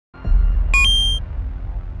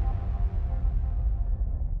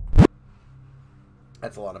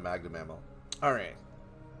That's a lot of Magnum ammo. Alright.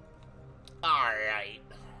 Alright.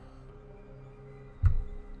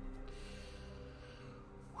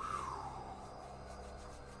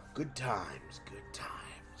 Good times, good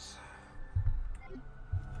times.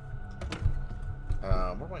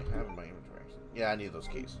 What do I have in my inventory? Yeah, I need those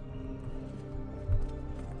keys.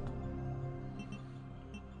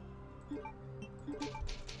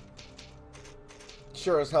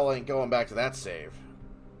 Sure as hell ain't going back to that save.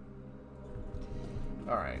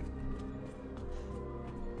 Alright.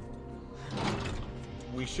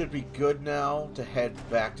 We should be good now to head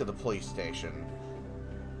back to the police station.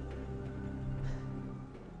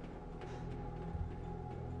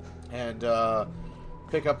 And,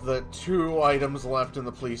 pick up the 2 items left in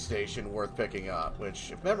the police station worth picking up,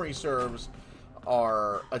 which, if memory serves,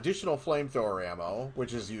 are additional flamethrower ammo,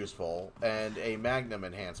 which is useful, and a Magnum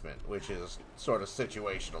enhancement, which is sort of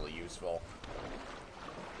situationally useful.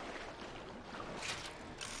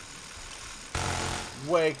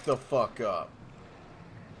 Wake the fuck up.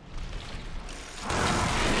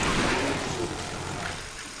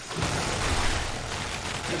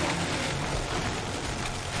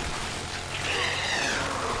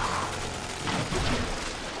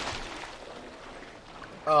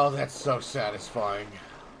 Oh, that's so satisfying.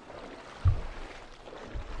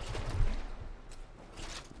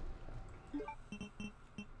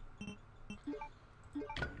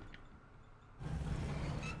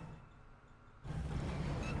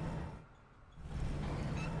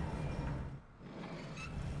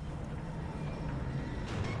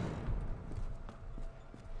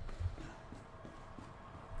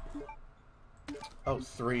 Oh,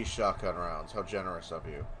 3 shotgun rounds. How generous of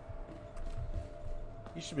you.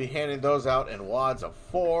 You should be handing those out in wads of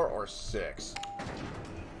 4 or 6.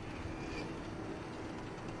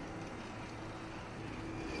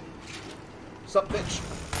 Sup, bitch?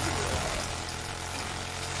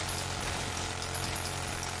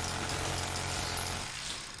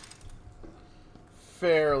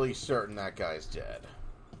 Fairly certain that guy's dead.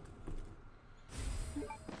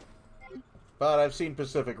 But I've seen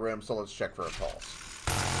Pacific Rim, so let's check for a pulse.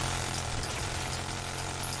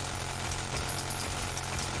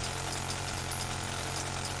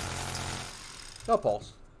 No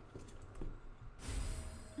pulse.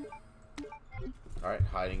 Alright,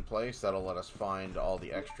 hiding place. That'll let us find all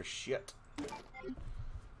the extra shit.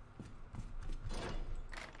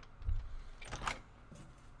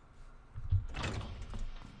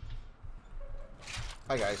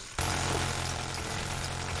 Hi, guys.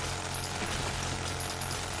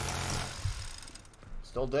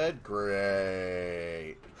 Still dead?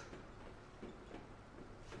 Great.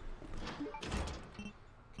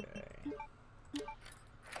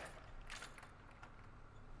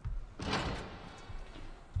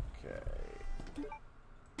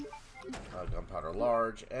 Gunpowder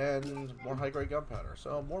large, and more high-grade gunpowder,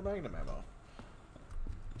 so more Magnum ammo.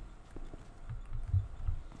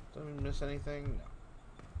 Did we miss anything?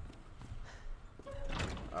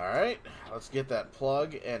 No. Alright, let's get that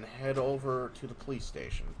plug and head over to the police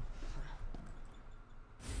station.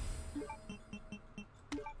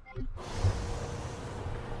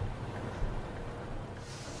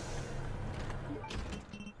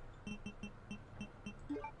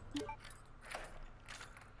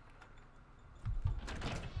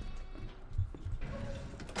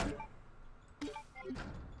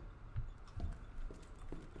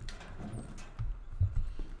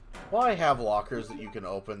 Why have lockers that you can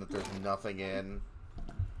open that there's nothing in?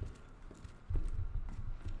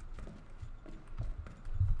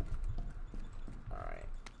 Alright.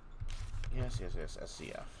 Yes,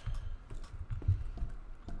 SCF.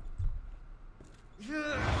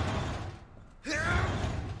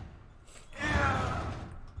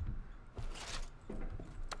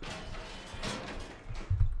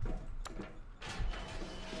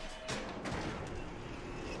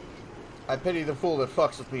 I pity the fool that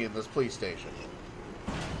fucks with me in this police station.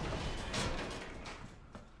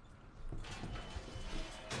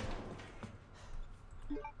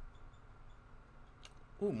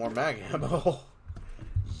 Ooh, more mag ammo.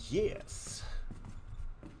 Yes.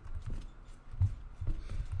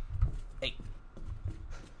 Hey.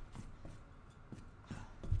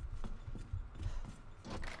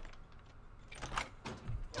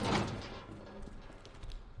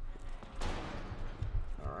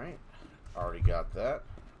 Alright. Already got that.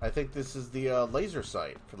 I think this is the laser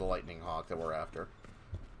sight for the Lightning Hawk that we're after.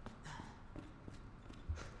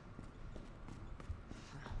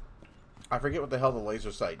 I forget what the hell the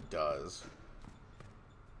laser sight does.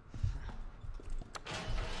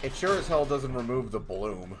 It sure as hell doesn't remove the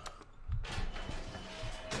bloom.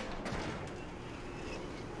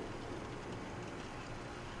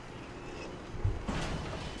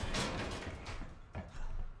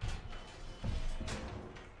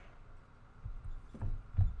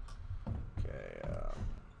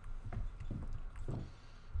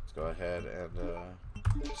 Let's go ahead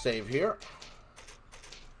and save here.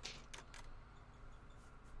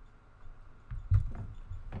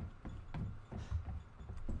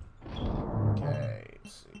 Okay,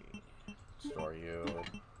 let's see. Store you.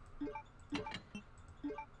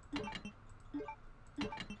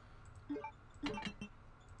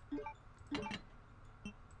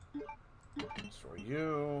 Store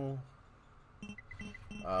you.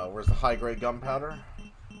 Where's the high-grade gunpowder?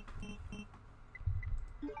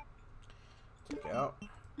 Take out.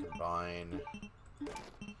 Combine.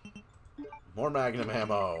 More magnum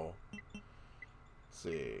ammo. Let's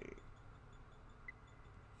see.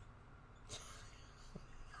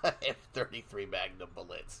 I have 33 magnum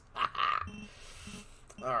bullets.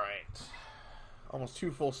 Alright. Almost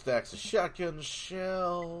 2 full stacks of shotgun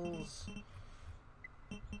shells.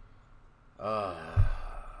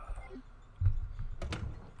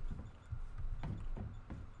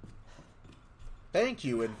 Thank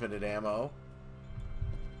you, infinite ammo.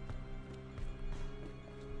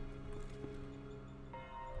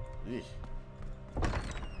 Eesh.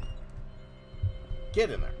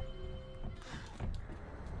 Get in there.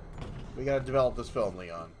 We gotta develop this film,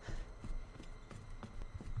 Leon.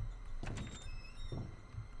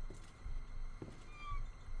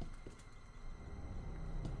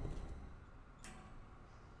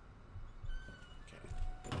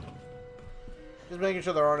 Just making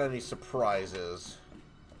sure there aren't any surprises.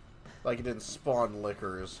 Like it didn't spawn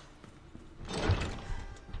liquors.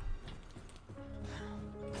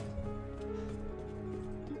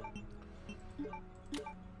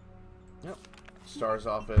 Yep. Star's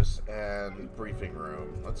office and briefing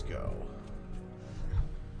room. Let's go.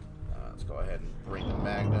 Let's go ahead and bring the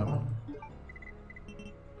Magnum.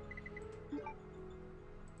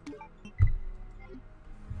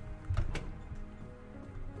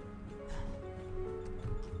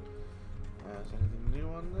 Is anything new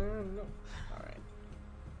on there? No. Alright.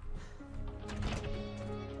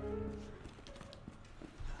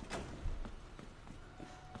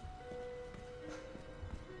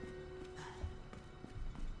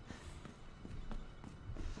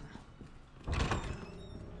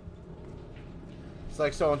 It's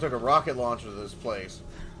like someone took a rocket launcher to this place.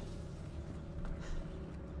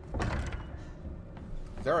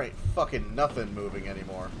 There ain't fucking nothing moving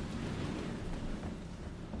anymore.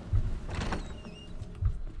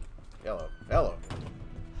 Hello. Hello.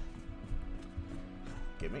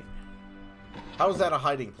 Give me. How is that a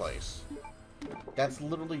hiding place? That's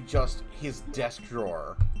literally just his desk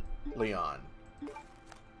drawer, Leon.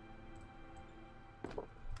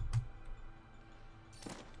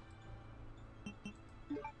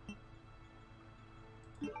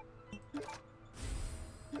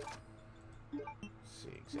 Let's see,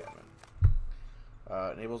 examine.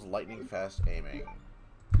 Enables lightning fast aiming.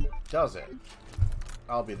 Does it?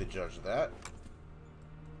 I'll be the judge of that.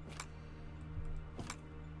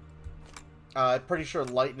 I'm pretty sure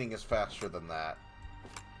lightning is faster than that.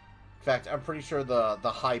 In fact, I'm pretty sure the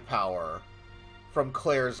high power from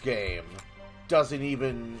Claire's game doesn't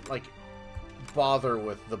even, like, bother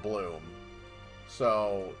with the bloom.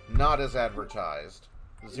 So, not as advertised.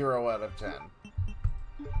 0 out of 10.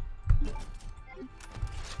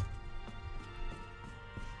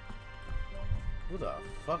 Who the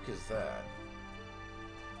fuck is that?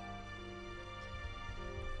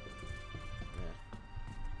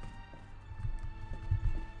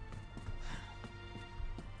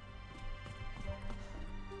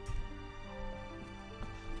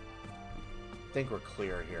 I think we're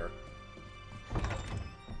clear here.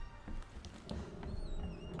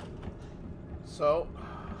 So,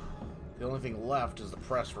 the only thing left is the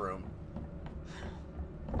press room.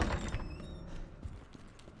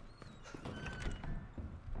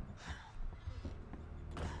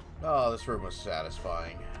 Oh, this room was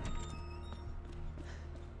satisfying.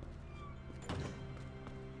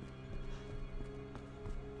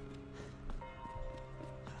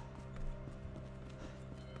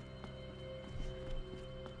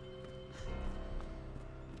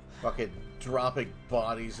 Fucking dropping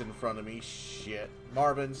bodies in front of me. Shit.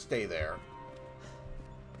 Marvin, stay there.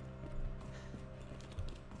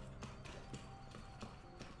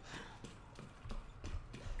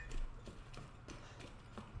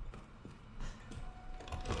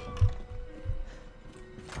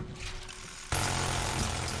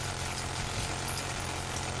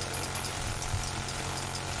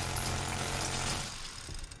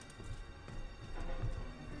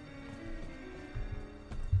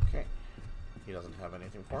 He doesn't have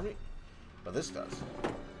anything for me, but this does.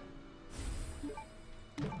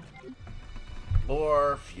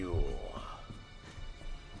 More fuel.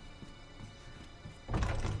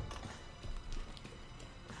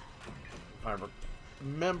 I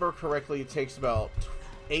remember correctly, it takes about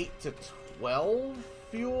 8 to 12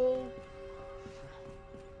 fuel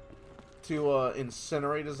to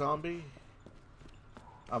incinerate a zombie.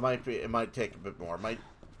 It might take a bit more.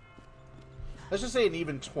 Let's just say an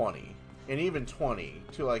even 20. An even 20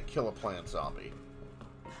 to, like, kill a plant zombie.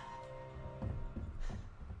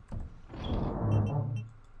 Oh,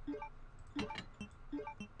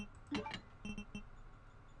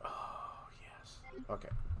 yes. Okay.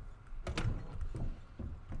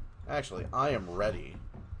 Actually, I am ready.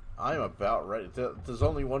 I am about ready. There's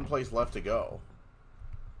only one place left to go.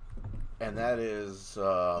 And that is,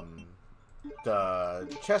 the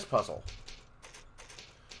chess puzzle.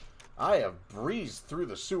 I have breezed through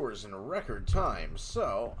the sewers in record time,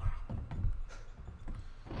 so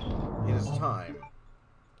it is time.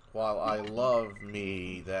 While I love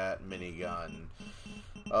me that minigun,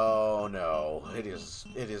 oh no, it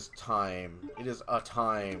is time. It is a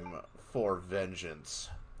time for vengeance.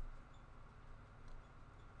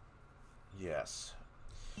 Yes.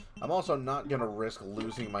 I'm also not gonna risk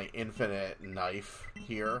losing my infinite knife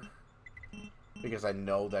here, because I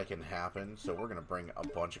know that can happen, so we're gonna bring a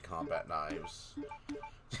bunch of combat knives.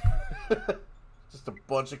 Just a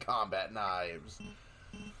bunch of combat knives.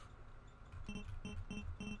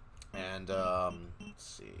 And, let's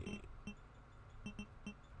see.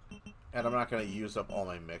 And I'm not gonna use up all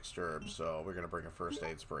my mixed herbs, so we're gonna bring a first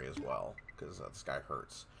aid spray as well, because this guy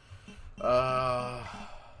hurts.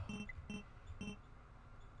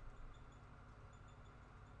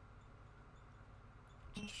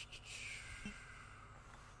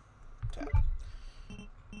 Tap.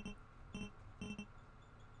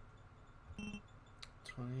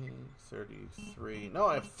 20, 33. No,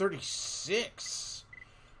 I have 36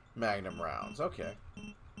 Magnum rounds. Okay.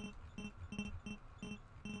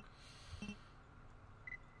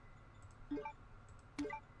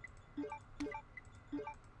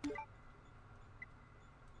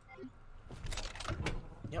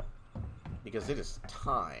 Yep. Because it is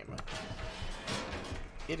time.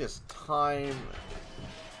 It is time.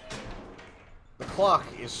 The clock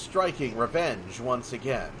is striking revenge once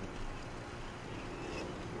again.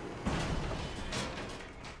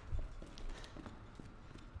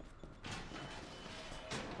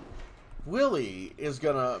 Willie is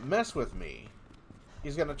gonna mess with me.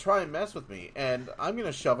 He's gonna try and mess with me, and I'm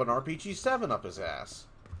gonna shove an RPG-7 up his ass.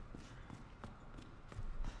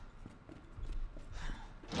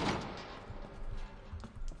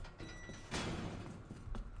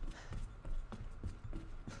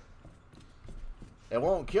 It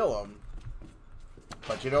won't kill him,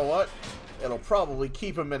 but you know what? It'll probably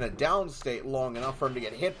keep him in a down state long enough for him to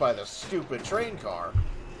get hit by the stupid train car.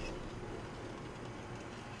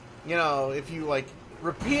 You know, if you, like,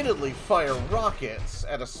 repeatedly fire rockets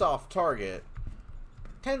at a soft target,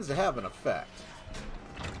 it tends to have an effect.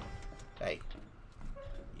 Hey.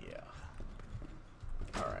 Yeah.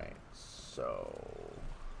 Alright, so...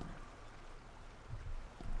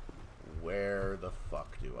 where the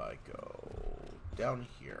fuck do I go? Down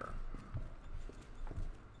here.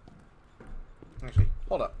 Actually,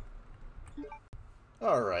 hold up.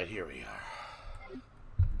 Alright, here we are.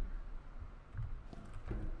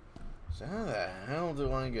 So how the hell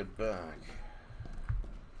do I get back?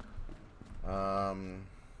 I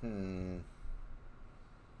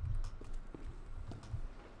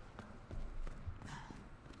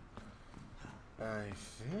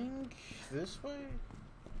think this way?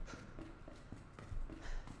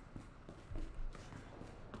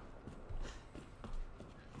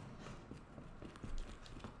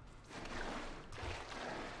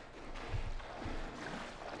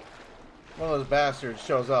 One of those bastards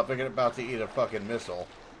shows up, they're about to eat a fucking missile.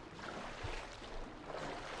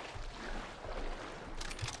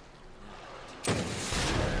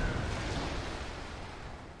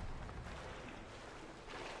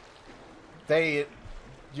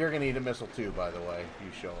 You're gonna eat a missile too, by the way, if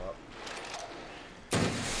you show up.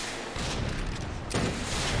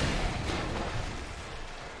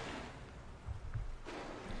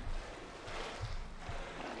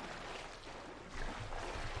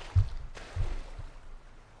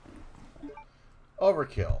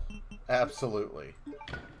 Overkill. Absolutely.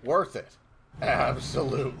 Worth it.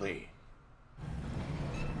 Absolutely.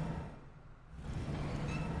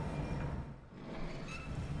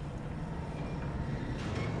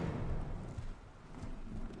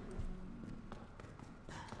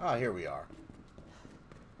 Ah, here we are.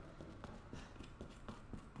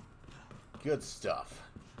 Good stuff.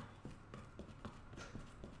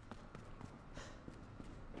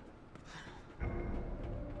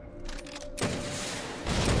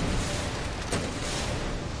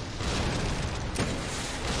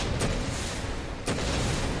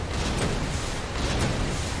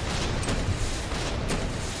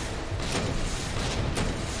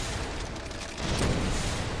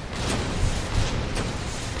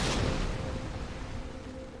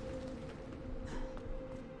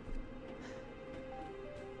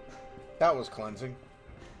 That was cleansing.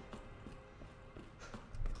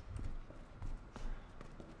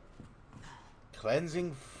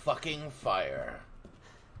 Cleansing fucking fire.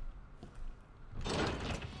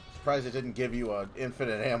 Surprised it didn't give you an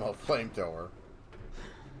infinite ammo flamethrower.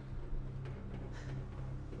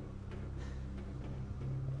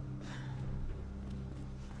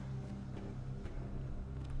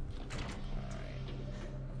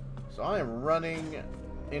 So I am running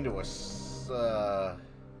into a...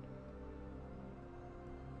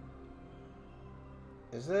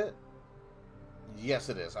 is it? Yes,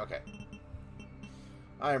 it is. Okay.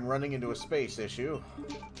 I am running into a space issue.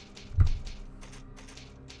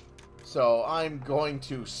 So I'm going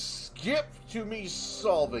to skip to me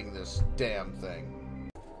solving this damn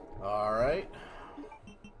thing. Alright.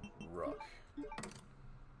 Rook.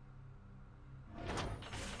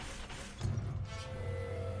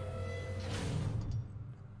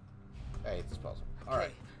 I hate this puzzle. Alright.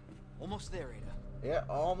 Okay. Almost there, Ada. Yeah,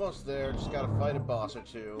 almost there. Just gotta fight a boss or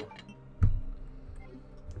two.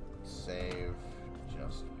 Save,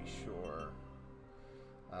 just to be sure.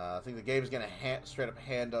 I think the game's gonna straight up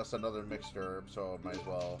hand us another mixed herb, so I might as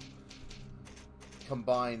well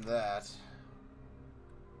combine that.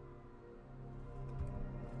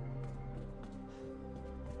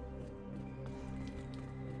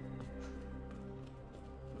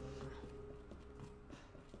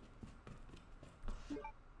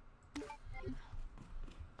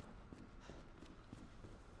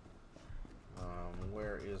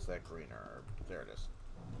 Where is that green herb? There it is.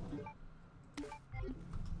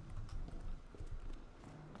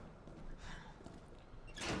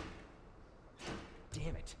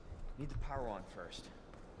 Damn it. Need the power on first.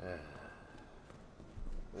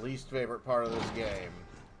 Least favorite part of this game.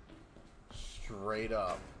 Straight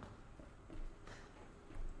up.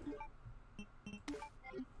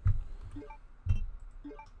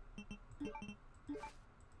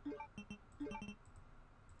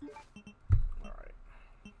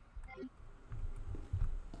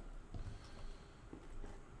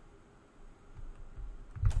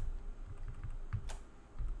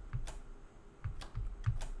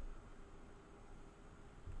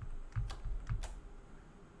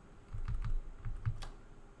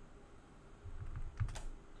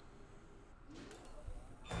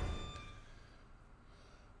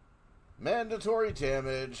 Mandatory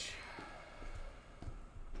damage.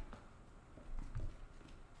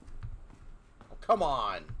 Oh, come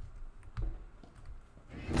on.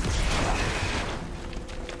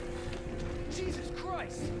 Jesus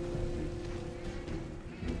Christ!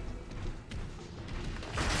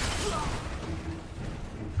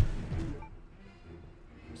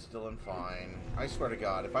 Still in fine. I swear to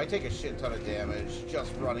God, if I take a shit ton of damage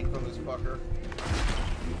just running from this fucker.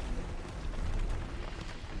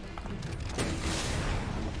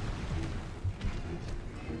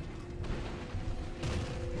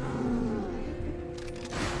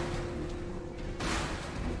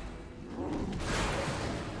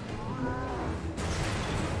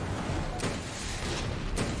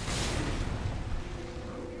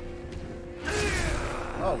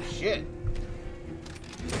 Oh, shit.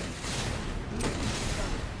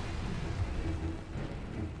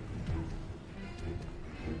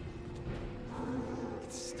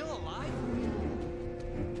 It's still alive?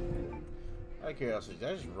 Out of curiosity, did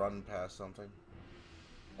I just run past something?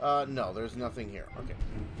 No, there's nothing here. Okay.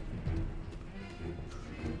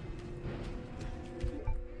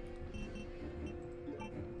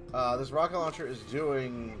 This rocket launcher is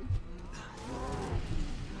doing...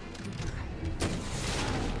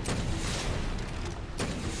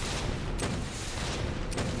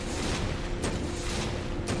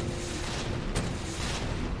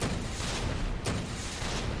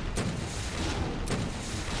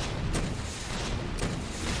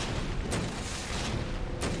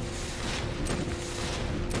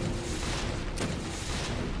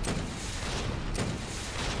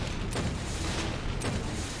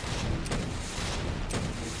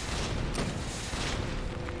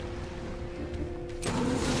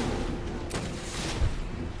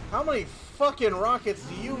 How many fucking rockets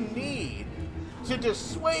do you need to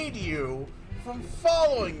dissuade you from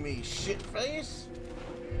following me, shitface?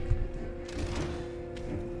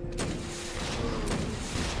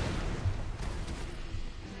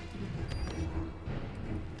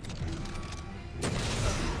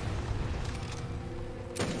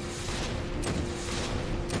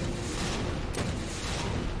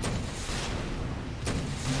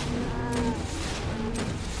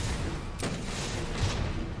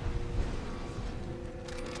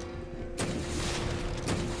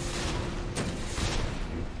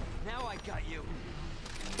 Now I got you.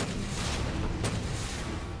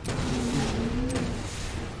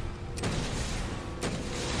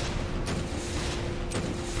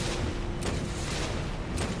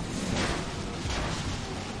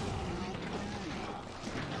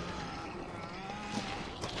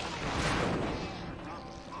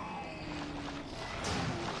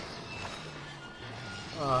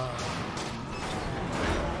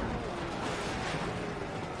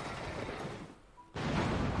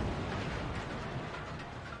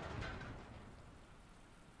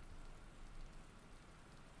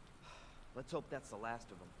 Let's hope that's the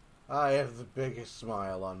last of them. I have the biggest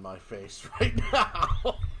smile on my face right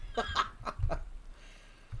now.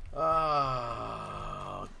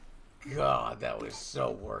 Oh, God, that was so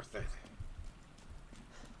worth it.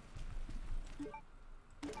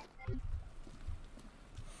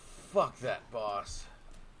 Fuck that boss.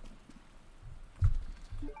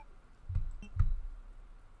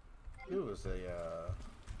 It was a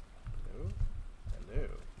new.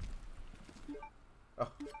 Oh,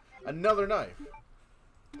 another knife.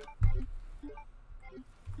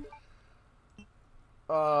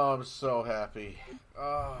 Oh, I'm so happy.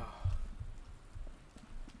 Oh.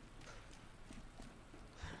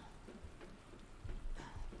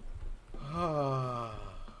 Oh.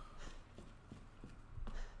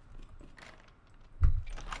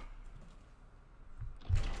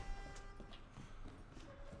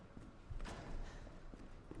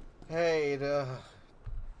 Hey,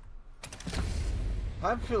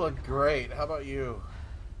 I'm feeling great. How about you?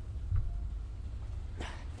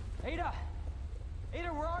 Ada! Ada,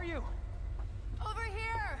 where are you? Over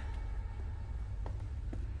here!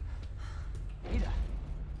 Ada! I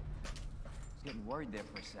was getting worried there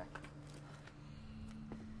for a sec.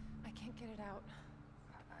 I can't get it out.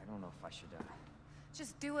 I don't know if I should,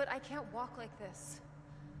 Just do it. I can't walk like this.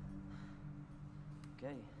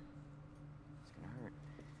 Okay. It's gonna hurt.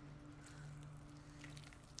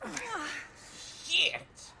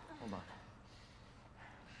 Shit! Hold on.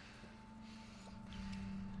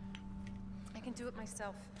 I can do it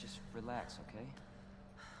myself. Just relax, okay?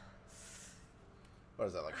 What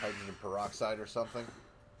is that, like hydrogen peroxide or something?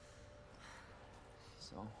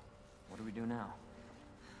 So, what do we do now?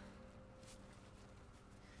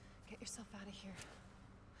 Get yourself out of here.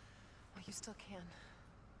 While you still can.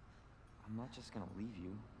 I'm not just gonna leave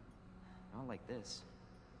you. Not like this.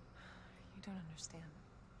 You don't understand.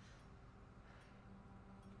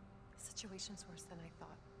 The situation's worse than I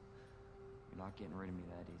thought. You're not getting rid of me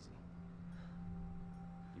that easy.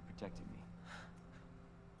 You protected me.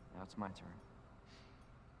 Now it's my turn.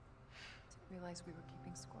 Didn't realize we were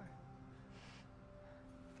keeping score.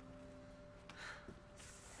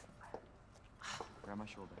 Grab my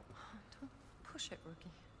shoulder. Don't push it,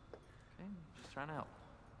 rookie. Okay, just trying to help.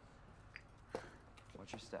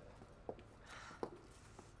 Watch your step.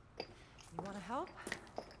 You want to help?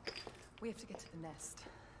 We have to get to the nest.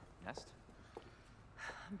 Nest?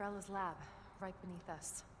 Umbrella's lab, right beneath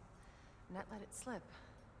us. Net let it slip.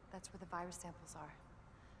 That's where the virus samples are.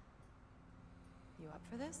 You up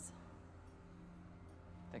for this?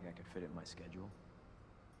 I think I could fit it in my schedule.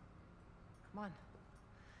 Come on.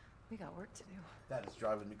 We got work to do. That is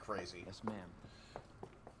driving me crazy. Yes, ma'am.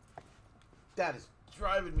 That is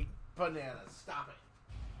driving me bananas. Stop it.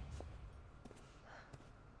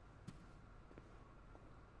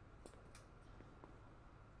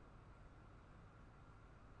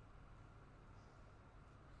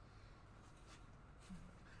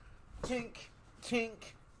 Tink,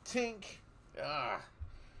 tink, tink. Ah.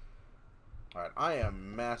 Alright, I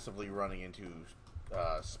am massively running into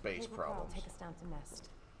space Cable car will problems. take us down to Nest.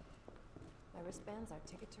 My wristband's our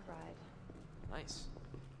ticket to ride. Nice.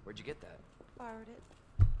 Where'd you get that? Borrowed it.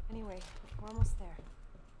 Anyway, we're almost there.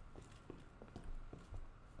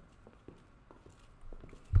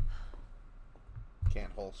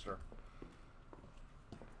 Can't holster.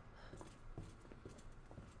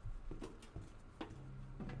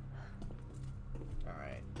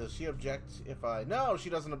 Alright, does she object if I... No, she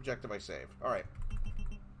doesn't object if I save. Alright.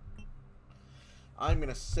 I'm going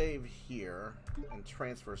to save here and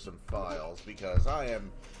transfer some files because I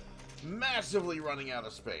am massively running out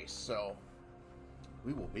of space. So,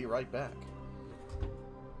 we will be right back.